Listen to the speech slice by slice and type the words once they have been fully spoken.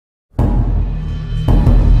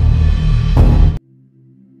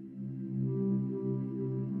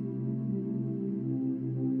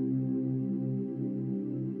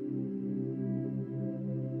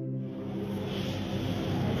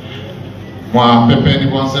Moi, Pepe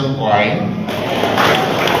ni konsem kwai.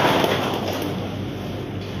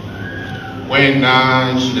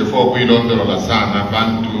 Wena shide fo kuilondolo la sana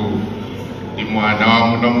bantu di mwana wa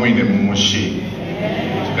muno mwine mumushi.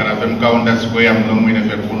 Chikana fe mkaunda siku ya muno mwine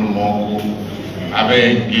fe kunu moku.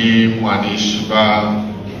 Abengi mwanishiba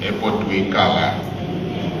epo tuikala.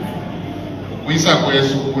 Kuisa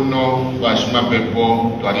kwesu kuno washima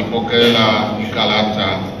pepo tualipokela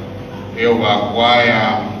ikalata. Eo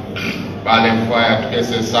wakwaya bale kwaya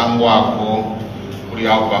tukese sangu wako kuri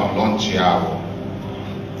hapa mlonchi yao.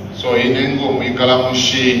 So inengo mwikala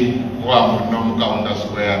mushi kwa muno mkaunda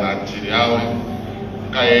square na tiri yawe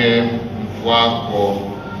kaye mfuako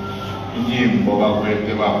nyimbo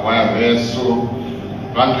bakwete bakwaya beso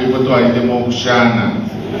bantu iboto aidemo kushana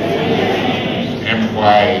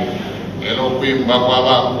mkwaya elo kwimba kwa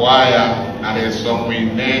bakwaya na leso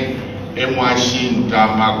mwine emwashinta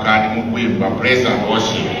makani mukwimba praise and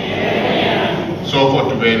worship. So for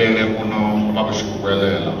tubelele kuno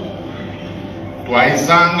babushikwelela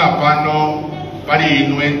twaisanga pano pali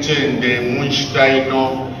inu enchende munchita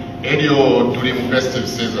ino elio tuli mu festive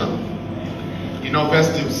season. Ino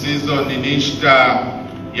festive season inishita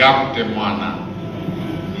yakutemwana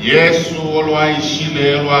Yesu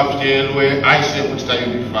olwaishile olwafyelwe aishe kuchita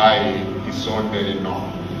unify isonde lino.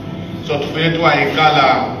 So tufele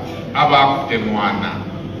twaikala abakutemwana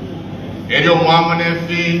elio mwamune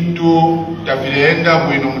fintu tafilenda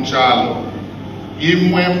mwino mchalo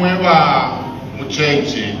imwe mweba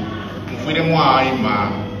muchechi mfire mwaima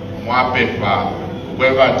mwapepa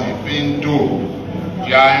kwebati bintu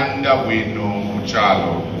byanda bwino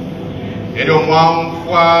muchalo ero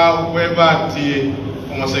mwamfwa kwebati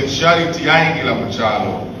homosexuality yaingila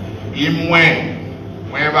muchalo imwe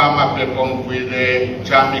mweba mapepo mfire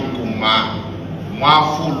chamikuma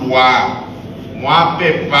mwafulwa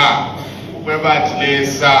mwapepa kwebati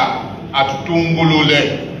lesa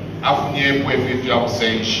atutungulule afunyepwe vitu ya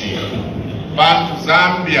kusenshi. Bantu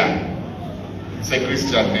Zambia, it's a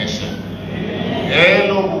Christian nation.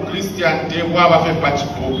 Elo Christian te wabafe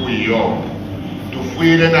pachipuku iyo.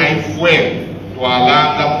 Tufuile na ifwe,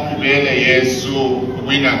 tualanga mwibele Yesu,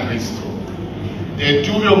 wina Kristo.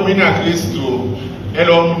 Tetuyo wina Kristo,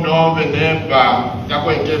 elo mnove nemba,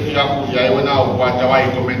 tako ekefi ya kuvya iwe na ukwata wa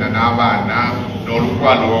ikomenda na abana,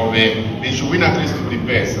 nolukwa love, nishu wina Kristo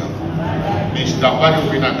lipesa. Nishtapari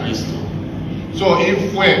wina Kristo. So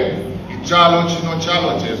ifwe, chalo chino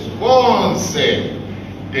chalo Jesu bonse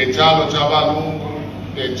de chalo chabalungu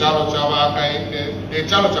de chalo chabakainde de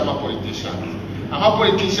chalo chama politicians ama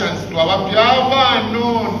politicians twabapyava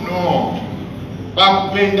no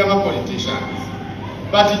bakupenda ma politicians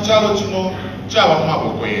but chalo chino chaba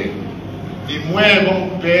maboko yenu imwebo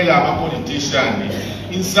mpela ama politicians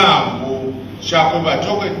insambu shakwe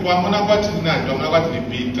bachokwe twamona kwati nando mna kwati ni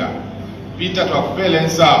Peter twakupela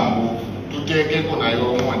insambu tuteke kuna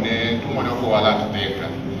yomone tumone ko wala tuteka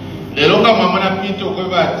lelo kama mwana Peter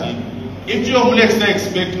kwebati if you are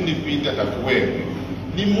expecting the Peter tatweke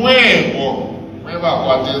ni mwebo mweba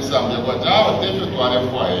kwa tensa mweba jao tefe twale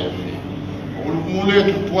kwa efe ulumule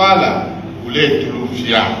tutwala ule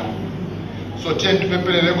tulufya so chentu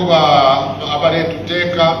pepelele ko abale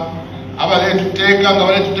tuteka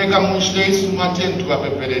ngabale tuteka munshide isuma chentu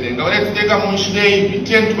bapepelele ngabale tuteka munshide ibi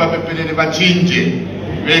chentu bapepelele bachinje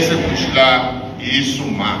bese kushila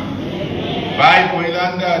isuma Bible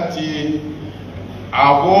ilanda ati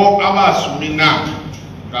abo abasumina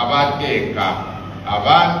kabateka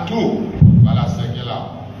abantu balasekela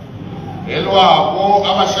elo abo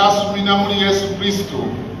abashasumina muri Yesu Kristo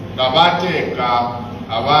kabateka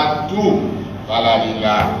abantu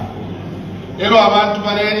balalila elo abantu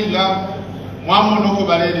balalila mwamonoko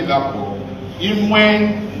balalila ko imwe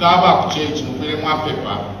ngaba kuchechi mubire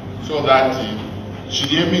mwapepa so that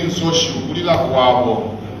shiriyemi nsoshi ukulila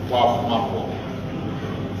kwabo kwafumapo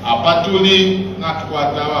apatuli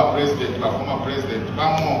natukwata wa president bafuma president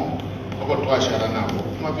bamo obo twashara nabo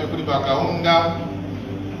kumapye kuli bakaunda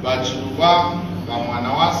bachiruba bamwana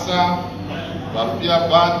wasa barupya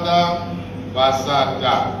banda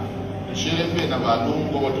basata tushele na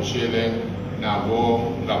balungu obo tushele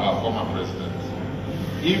nabo ngabafuma president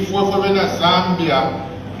ifwe bena Zambia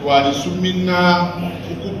twalisumina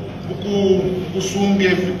kusumbye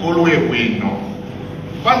fikolo ekwino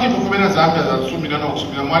pangi kufumena Zambia za tusumina na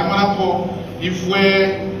kusumina mwali mwanako ifwe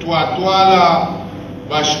tuatwala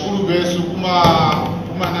bashukuru besu kuma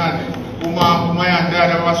nane kuma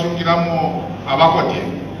yandara basungiramo abakote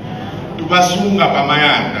tubasunga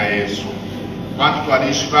pamayanda Yesu bantu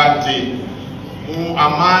twalishibati mu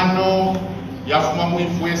amano yafuma mu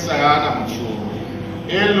ifwesa yana mchuru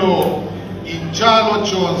elo inchalo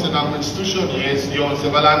chonse na constitution yonse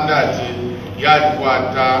balandati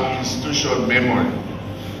yalikwata institution memory.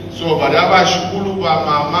 So bali abashukulu ba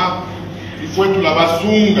mama ifwe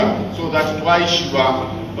tulabasunga so that twaishiba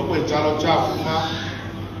bakwetalo chafuma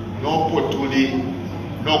nopo tuli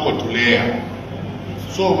noko tulea.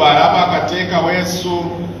 So bali abakateka wesu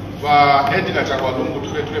ba edika chakwalungu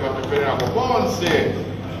tule bapeperera ko bonse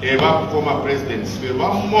eba former presidents beba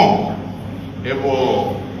mo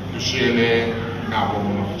ebo tushele nabo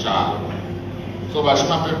mucha. So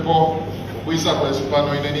bashima pepo kuisa kwa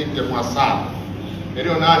Espano ineni temwa sana.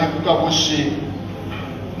 Elio nali kuka bushi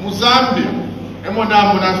Muzambia emona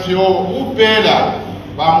munafyo upela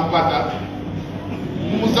bamupata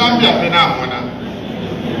Muzambia pena mona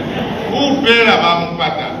upela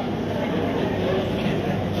bamupata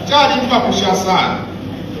chali mpa kusha sana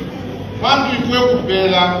bantu ifwe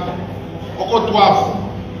kupela okotwafu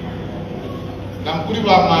na mkuli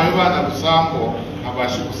ba mayiba na Lusambo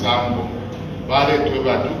abashi Lusambo bale tuwe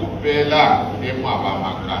batu kupela emwa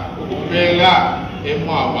bamaka kupela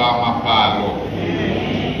emwa bamapalo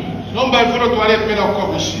nomba ifuro tuwale pela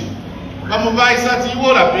ukabushi bamubai sati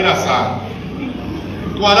iwola pela sana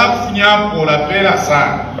tuwala kufunyampo la pela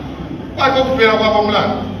sana wako kupela kwa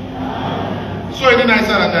pamulana so ine na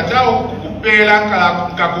isara njatao kupela kala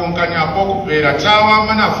mkakonkanya po kupela chawa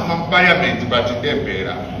mana fuma parliament bati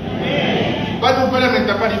ndepela bati parliament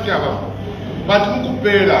apali kyaba bati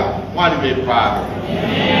mkupela mwali bepalo.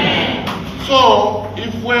 So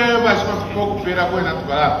ifwe bashima kupo kupela kwena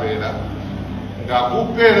tukala pela nga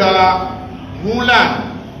kupela mulan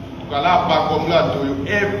tukala pa kwa mulan to you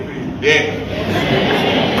every day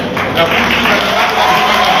nga kupela tukala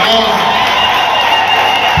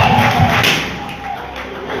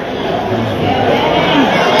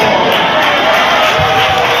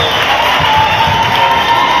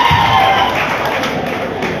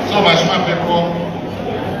so bashima pepo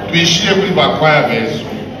tuishile kuli bakwaya bezu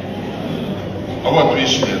oba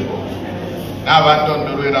tuishile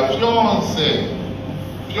n'abandondolera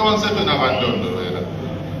byonse tuna bandondolera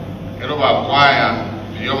ero bakwaya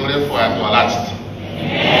iyo murefu yatwalachiti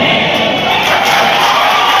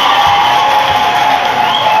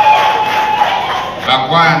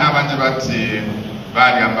bakwaya n'abanje bati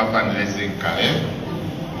bali amba fundraising kale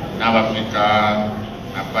n'abafika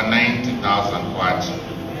apa 90,000 kwachi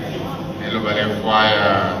elo balekwaya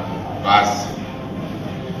basi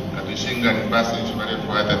katushinga ni basi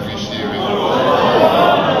balekwaya tatuishiwe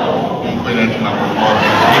mpele tunapokora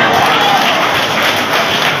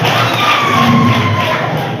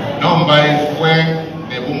nomba ifwe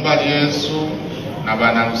nebumba Yesu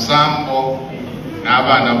nabana Lusambo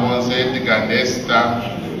nabana bonse etikandesta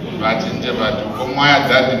batinje batu komwaya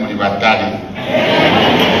dadi muli batali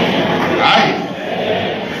ai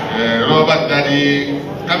Robert dadi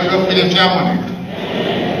kami bafile fyamone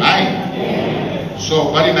ai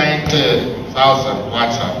so bali 90,000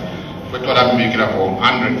 kwacha kwetu ala mbikira kwa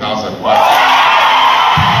 100,000 kwacha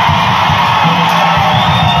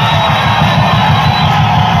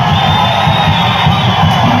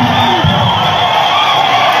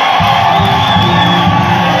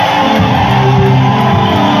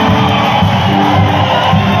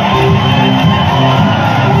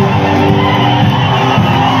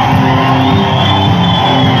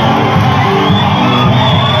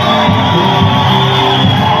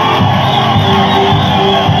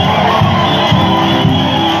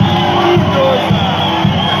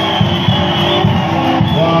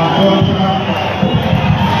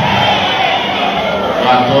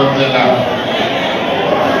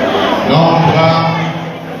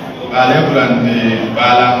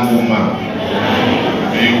balanguma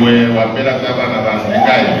biwe wapela tabana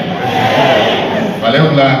bandikai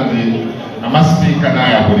balewlandi amasika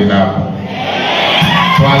naye akulirapo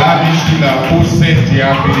twalabishila pusenti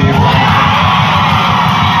yapilipa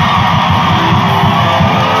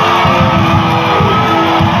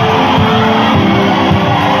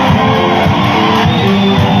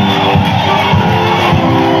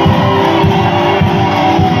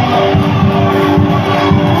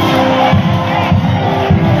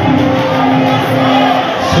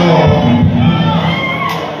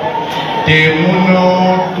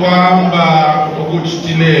Temuno twamba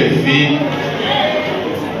okuchitilevi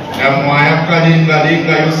na mwaya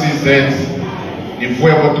kalinga UCZ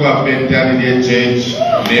nifwebo tuwapentani liye church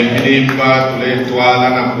nemilimba tuletwala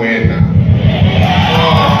na kwenda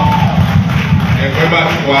ekweba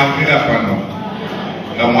tuwambila pano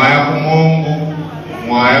nga mwaya kumongu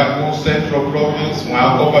mwaya ku Central Province mwaya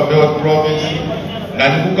ku Upper Belt Province na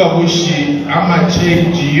nikukabushi ama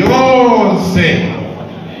church yonse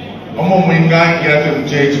omo mwingangi ate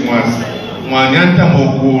mchechi mwasi mwanyanta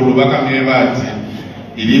mukulu bakamye bati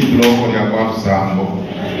ili bloko lya kwa Lusambo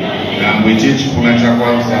na nangwe chechikuna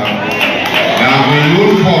chakwanza nangwe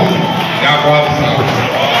uniform yakwanza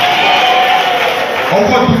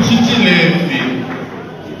oko tuchichilevi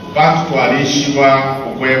bantu twalishiba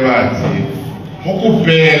okwebati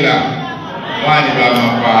mukupela mwani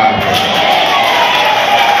bamapala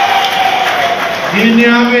ini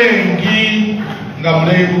abengi nga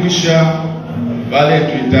mulebukisha bale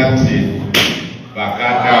twitati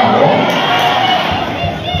bakadabo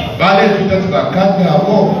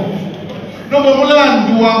nobo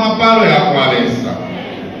mulandu wa mapalo yakwalesa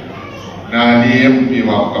nali MP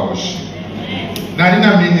wa Kabushi nali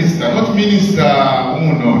na minister, not minister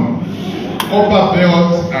unono Upper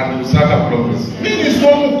Belt and Lusaka province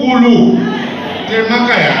minister mukulu te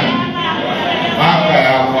maka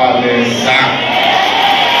yakwalesa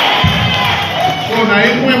so na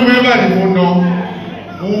imwe mwebali muno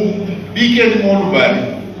bike ni molu bali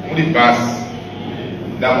muli basi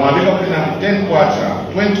da mwabika kuna 10 kwacha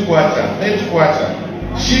 20 kwacha 30 kwacha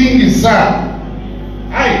shilingi sana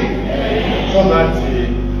ai so that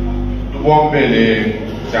tubombele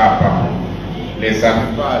chapa les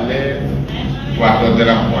afale kwa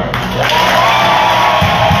totela kwa